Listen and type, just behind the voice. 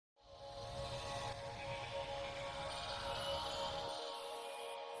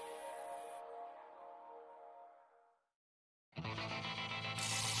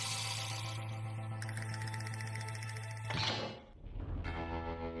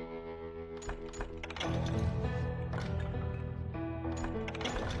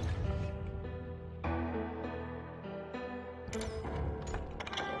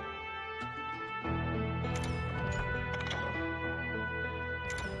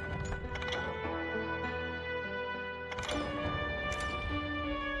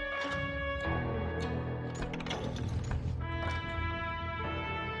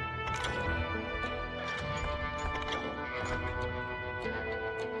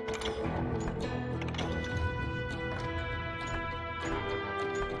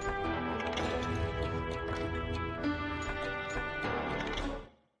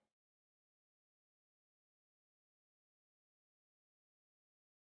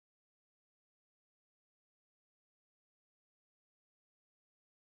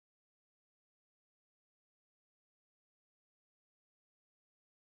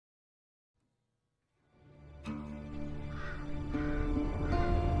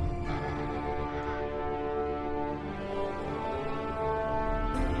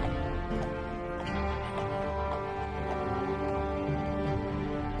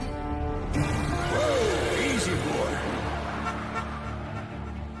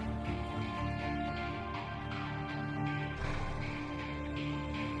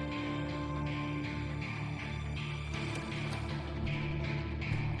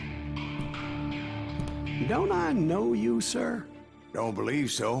Don't I know you, sir? Don't believe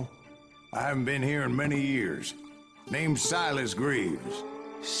so. I haven't been here in many years. Name's Silas Greaves.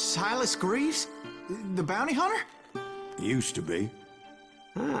 Silas Greaves? The bounty hunter? Used to be.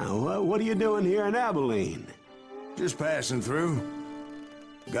 Ah, well, what are you doing here in Abilene? Just passing through.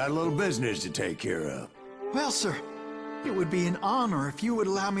 Got a little business to take care of. Well, sir, it would be an honor if you would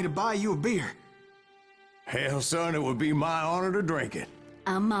allow me to buy you a beer. Hell, son, it would be my honor to drink it.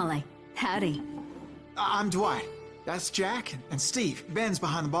 I'm Molly. Howdy. I'm Dwight. That's Jack and Steve. Ben's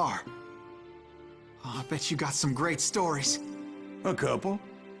behind the bar. Oh, I bet you got some great stories. A couple.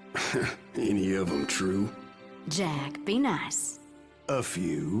 Any of them true? Jack, be nice. A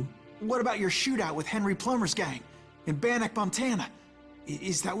few. What about your shootout with Henry Plummer's gang in Bannock, Montana?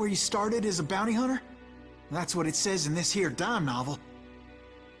 Is that where you started as a bounty hunter? That's what it says in this here dime novel.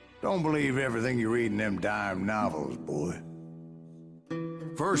 Don't believe everything you read in them dime novels, boy.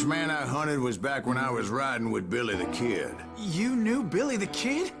 First man I hunted was back when I was riding with Billy the Kid. You knew Billy the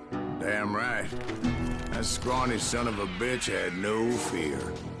Kid? Damn right. That scrawny son of a bitch had no fear.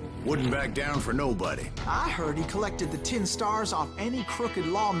 Wouldn't back down for nobody. I heard he collected the 10 stars off any crooked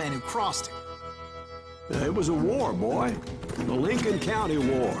lawman who crossed it. It was a war, boy. The Lincoln County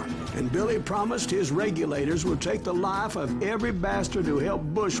War. And Billy promised his regulators would take the life of every bastard who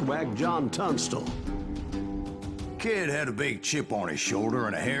helped bushwhack John Tunstall. Kid had a big chip on his shoulder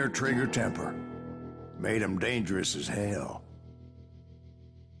and a hair-trigger temper. Made him dangerous as hell.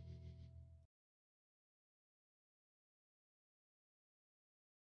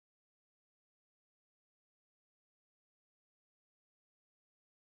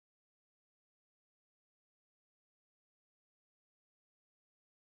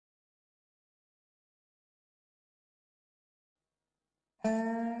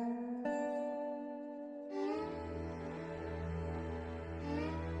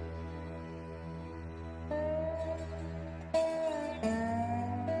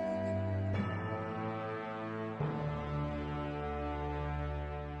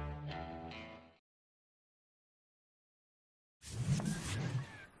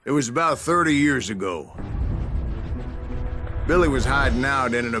 It was about 30 years ago. Billy was hiding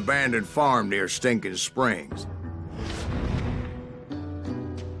out in an abandoned farm near Stinking Springs.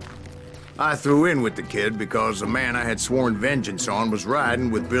 I threw in with the kid because the man I had sworn vengeance on was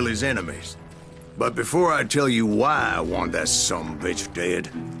riding with Billy's enemies. But before I tell you why I want that sumbitch dead,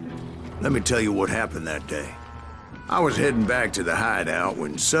 let me tell you what happened that day. I was heading back to the hideout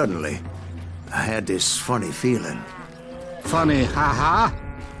when suddenly I had this funny feeling. Funny, haha?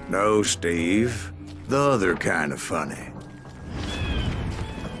 No, Steve. The other kind of funny.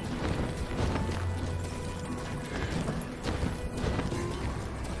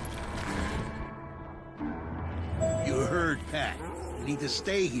 You heard Pat. You need to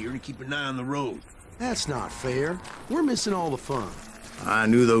stay here and keep an eye on the road. That's not fair. We're missing all the fun. I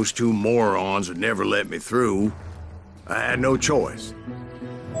knew those two morons would never let me through. I had no choice.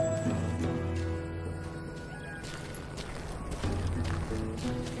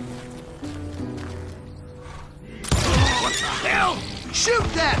 What the hell? Shoot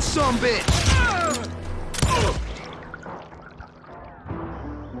that sumbitch!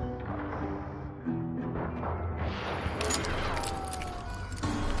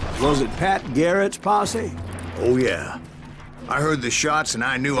 Was it Pat Garrett's posse? Oh, yeah. I heard the shots and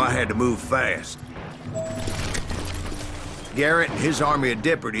I knew I had to move fast. Garrett and his army of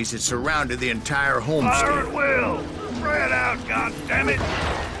deputies had surrounded the entire homestead. Fire at will! Spread out, goddammit!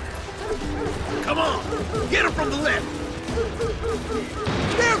 Come on! Get him from the left!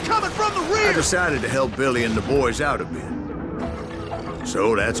 They're coming from the rear! I decided to help Billy and the boys out a bit.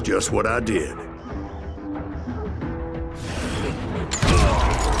 So that's just what I did.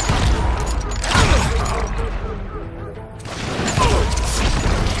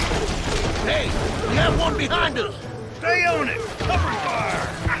 Hey, we have one behind us! Stay on it! Cover fire!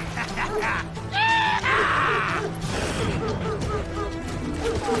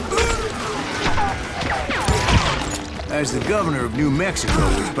 As the governor of New Mexico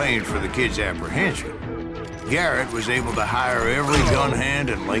was paying for the kid's apprehension, Garrett was able to hire every gun hand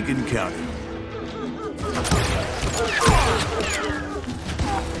in Lincoln County.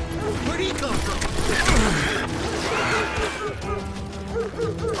 Where'd he come from?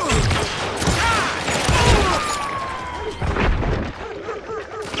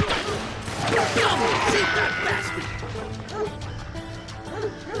 Shoot that bastard!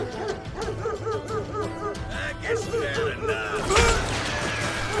 I guess we had enough.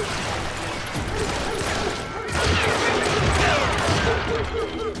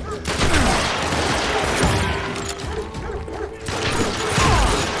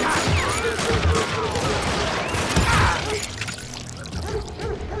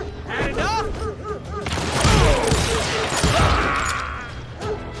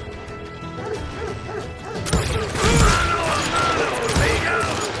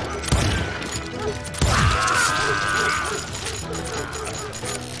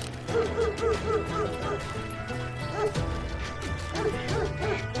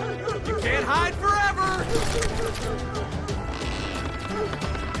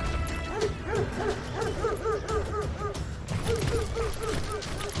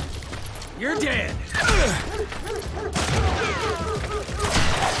 You're dead.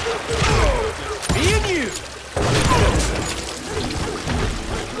 Me and you.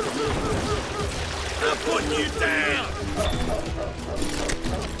 I'm putting you down.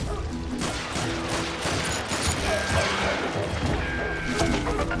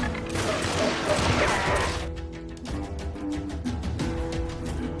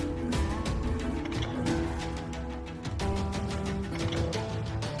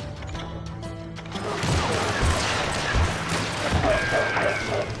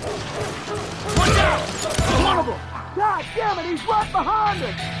 God damn it, he's right behind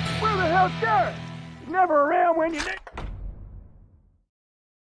us! Where the hell's Garrett? He's never around when you need...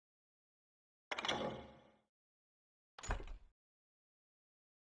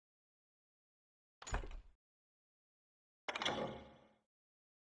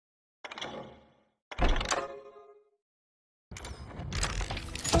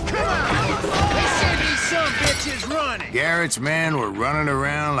 Garrett's men were running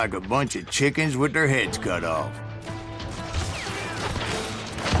around like a bunch of chickens with their heads cut off.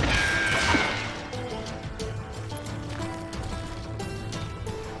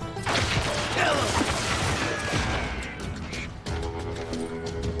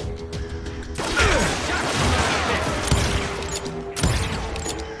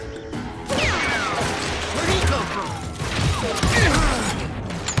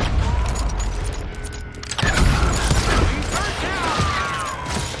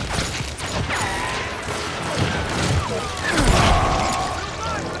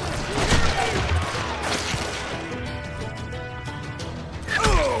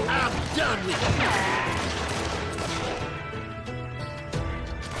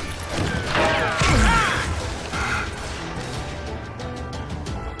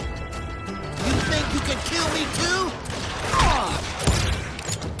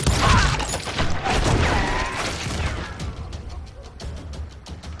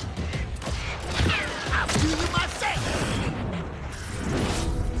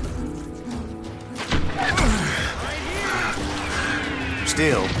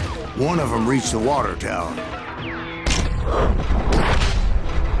 Still, one of them reached the water tower.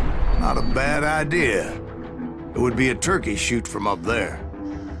 Not a bad idea. It would be a turkey shoot from up there.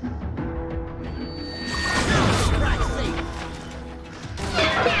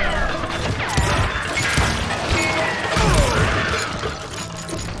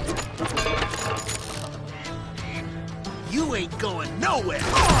 You ain't going nowhere!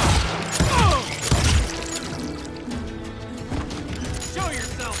 Show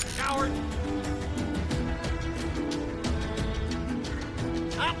yourself, coward!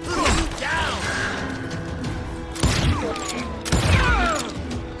 I'll put you down!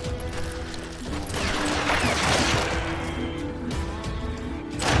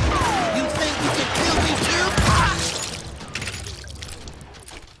 You think you can kill me too?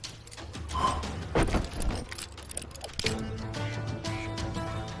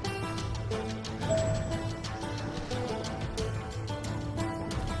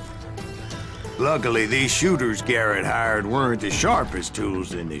 Luckily, these shooters Garrett hired weren't the sharpest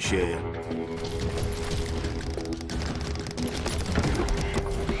tools in the shed.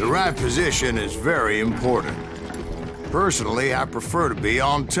 The right position is very important. Personally, I prefer to be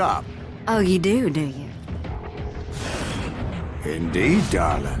on top. Oh, you do you? Indeed,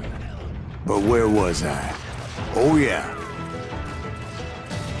 darling. But where was I? Oh, yeah.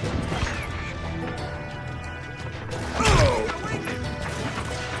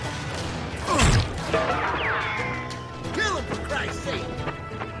 Kill him, for Christ's sake!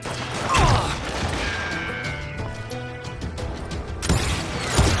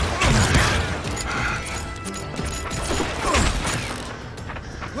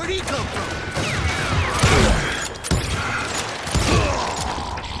 Where'd he come from?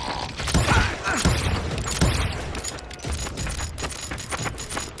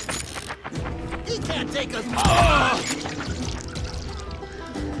 He can't take us all!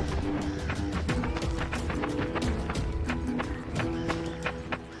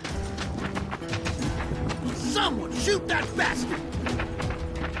 Someone shoot that bastard!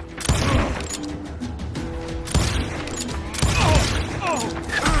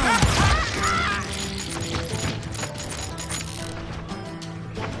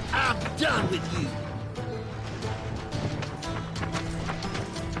 I'm done with you!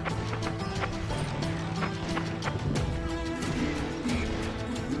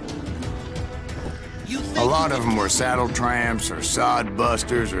 A lot of them were saddle tramps or sod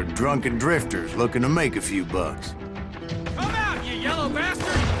busters or drunken drifters looking to make a few bucks. Come out, you yellow bastard!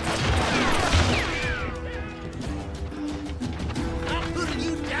 I'm putting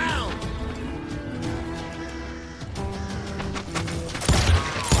you down!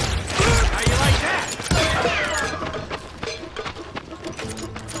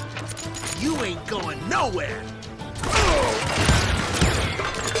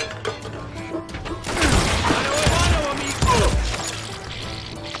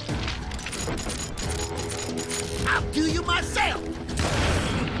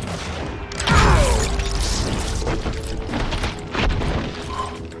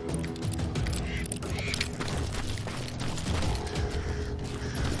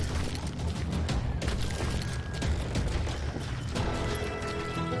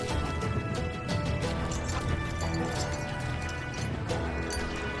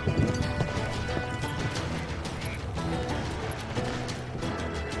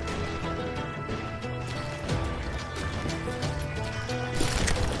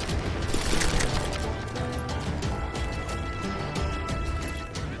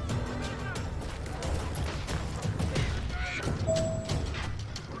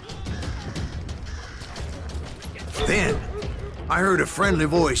 Then, I heard a friendly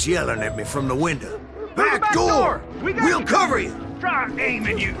voice yelling at me from the window. Back door! We'll cover you! Try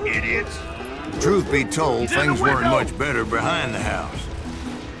aiming, you idiots! Truth be told, He's in the things weren't window. much better behind the house.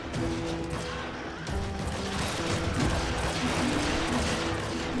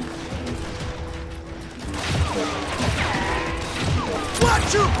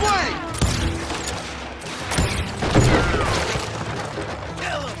 Watch your play!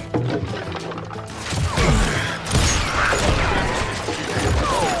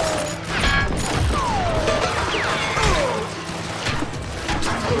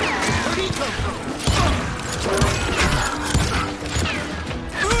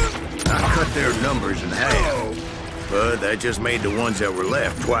 I cut their numbers in half, but that just made the ones that were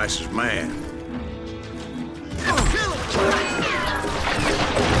left twice as mad.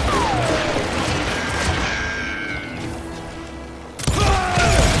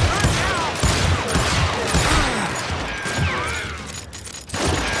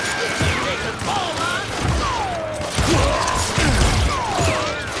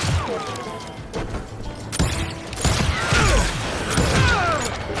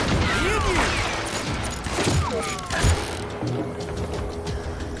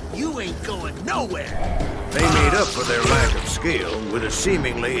 They made up for their lack of skill with a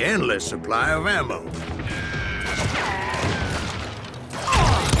seemingly endless supply of ammo.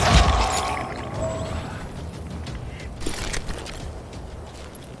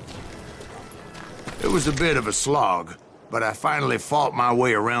 It was a bit of a slog, but I finally fought my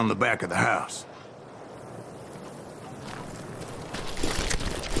way around the back of the house.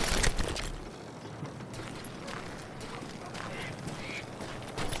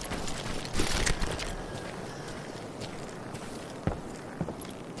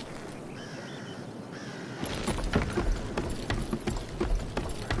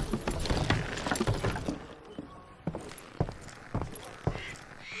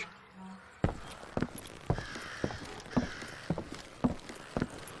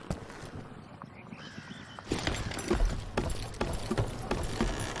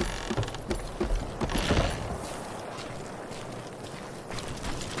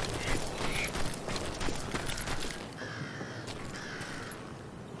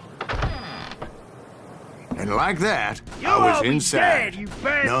 And like that, I was inside,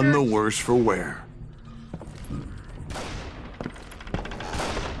 none the worse for wear.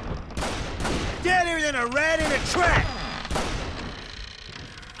 Deader than a rat in a trap!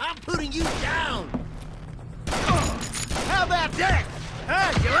 I'm putting you down! How about that?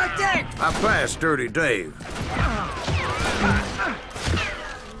 Huh? You like that? I passed Dirty Dave.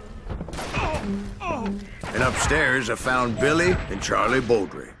 And upstairs, I found Billy and Charlie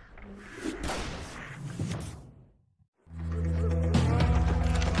Beaudry.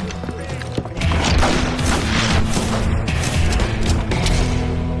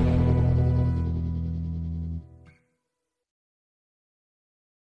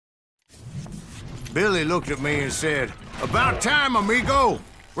 Billy looked at me and said, "About time, amigo.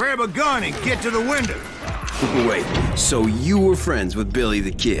 Grab a gun and get to the window." Wait, so you were friends with Billy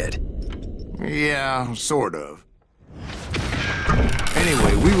the Kid? Yeah, sort of.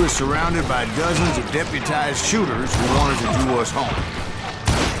 Anyway, we were surrounded by dozens of deputized shooters who wanted to do us harm.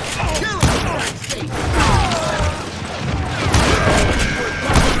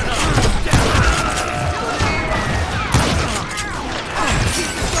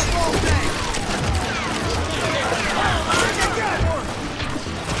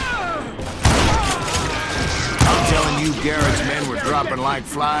 Garrett's men were dropping like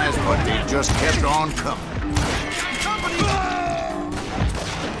flies, but they just kept on coming.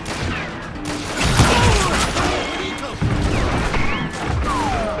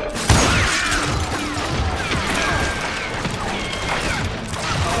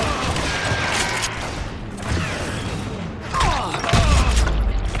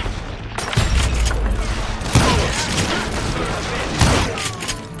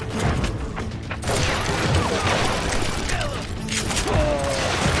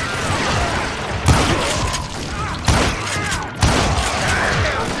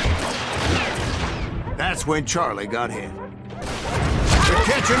 That's when Charlie got hit. "They're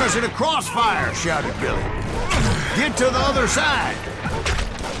catching us in a crossfire," shouted Billy. "Get to the other side!"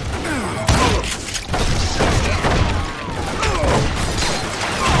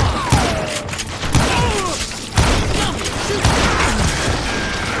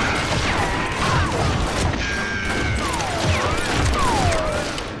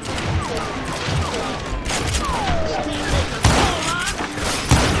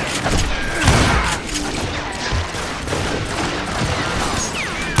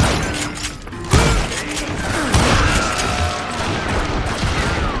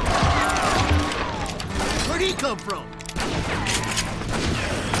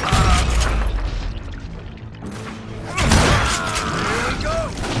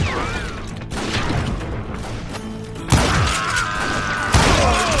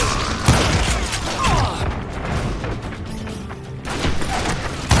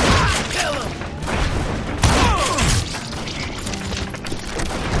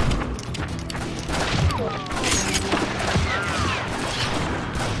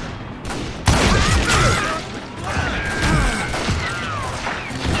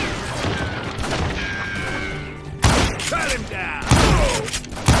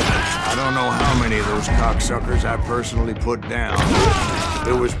 don't know how many of those cocksuckers I personally put down.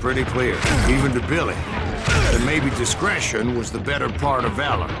 It was pretty clear, even to Billy, that maybe discretion was the better part of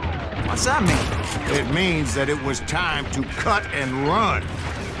valor. What's that mean? It means that it was time to cut and run.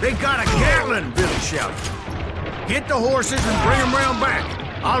 They got a Gatling, Billy shouted. Get the horses and bring them round back.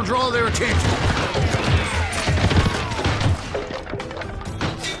 I'll draw their attention.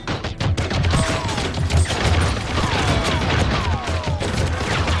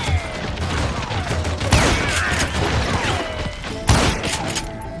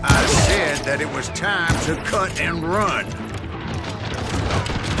 I said that it was time to cut and run.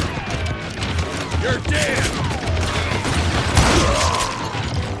 You're dead!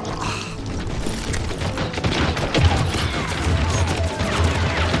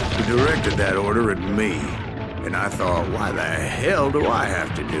 He directed that order at me, and I thought, why the hell do I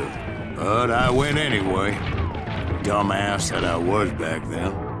have to do it? But I went anyway. Dumbass that I was back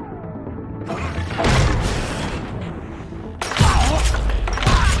then.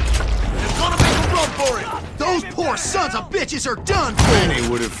 They're gonna make a run for it! Those poor sons of bitches are done for! Many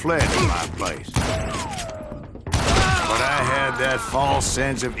would have fled to my place. But I had that false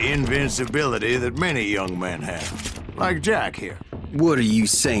sense of invincibility that many young men have. Like Jack here. What are you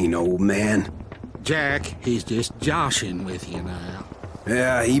saying, old man? Jack, he's just joshing with you now.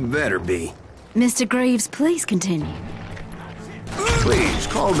 Yeah, he better be. Mr. Greaves, please continue. Please,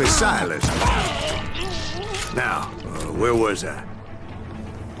 call me Silas. Now, where was I?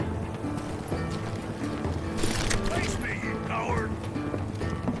 Face me, you coward.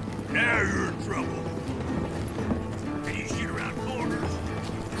 Now you're in trouble. Can you shoot around corners?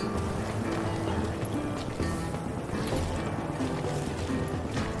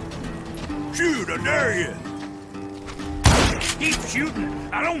 Shoot, I dare you. Keep shooting.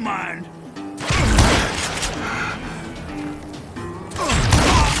 I don't mind.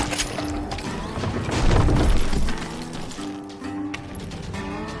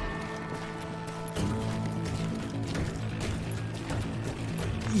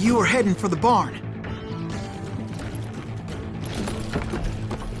 You were heading for the barn.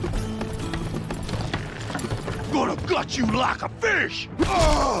 Gonna gut you like a fish!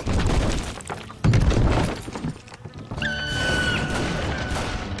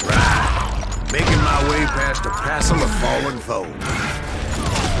 Making my way past a passel of fallen foes.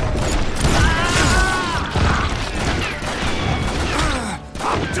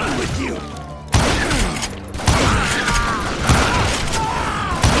 I'm done with you!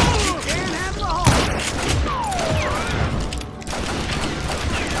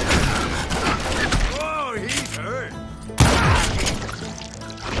 Oh, he's hurt.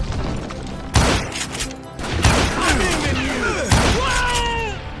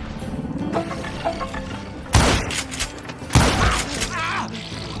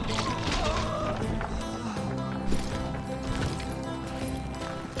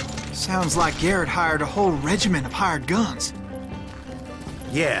 Sounds like Garrett hired a whole regiment of hired guns.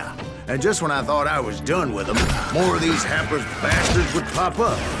 Yeah, and just when I thought I was done with them, more of these hapless bastards would pop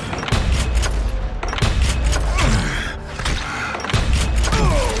up.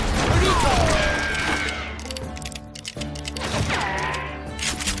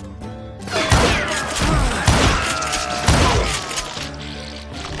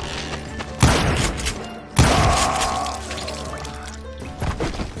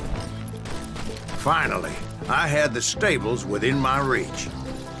 Finally, I had the stables within my reach.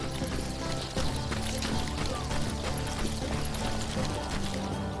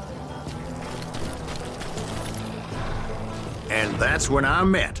 And that's when I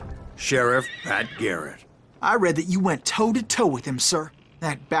met Sheriff Pat Garrett. I read that you went toe-to-toe with him, sir.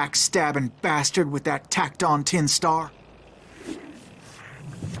 That backstabbing bastard with that tacked-on tin star.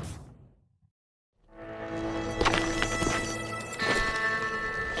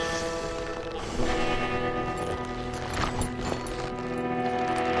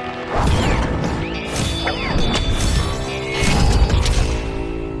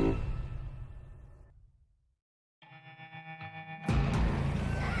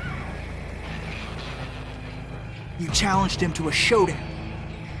 You challenged him to a showdown.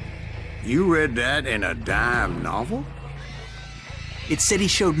 You read that in a dime novel? It said he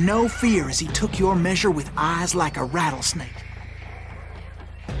showed no fear as he took your measure with eyes like a rattlesnake.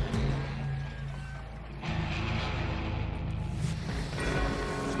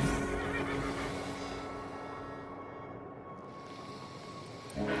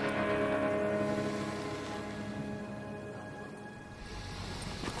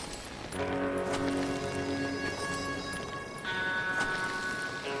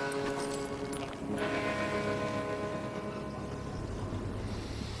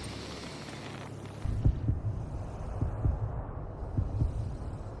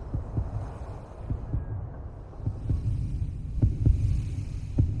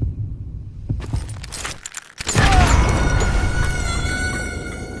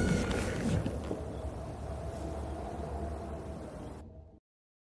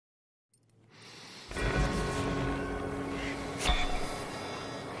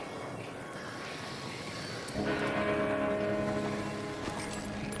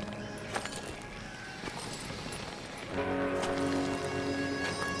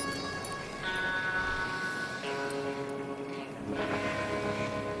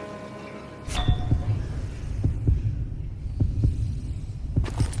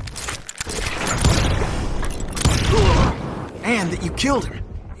 that you killed him.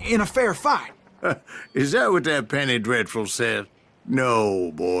 In a fair fight. Is that what that Penny Dreadful said?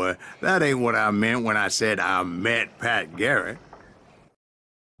 No, boy. That ain't what I meant when I said I met Pat Garrett.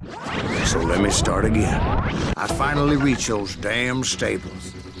 So let me start again. I finally reached those damn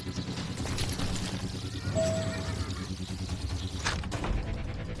stables.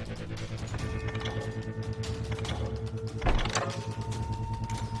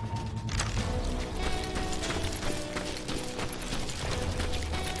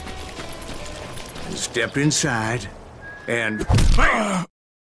 Stepped inside, and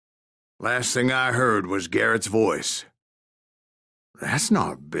last thing I heard was Garrett's voice. That's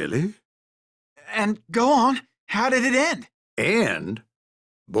not Billy. And go on. How did it end? And,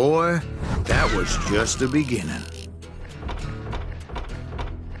 boy, that was just the beginning.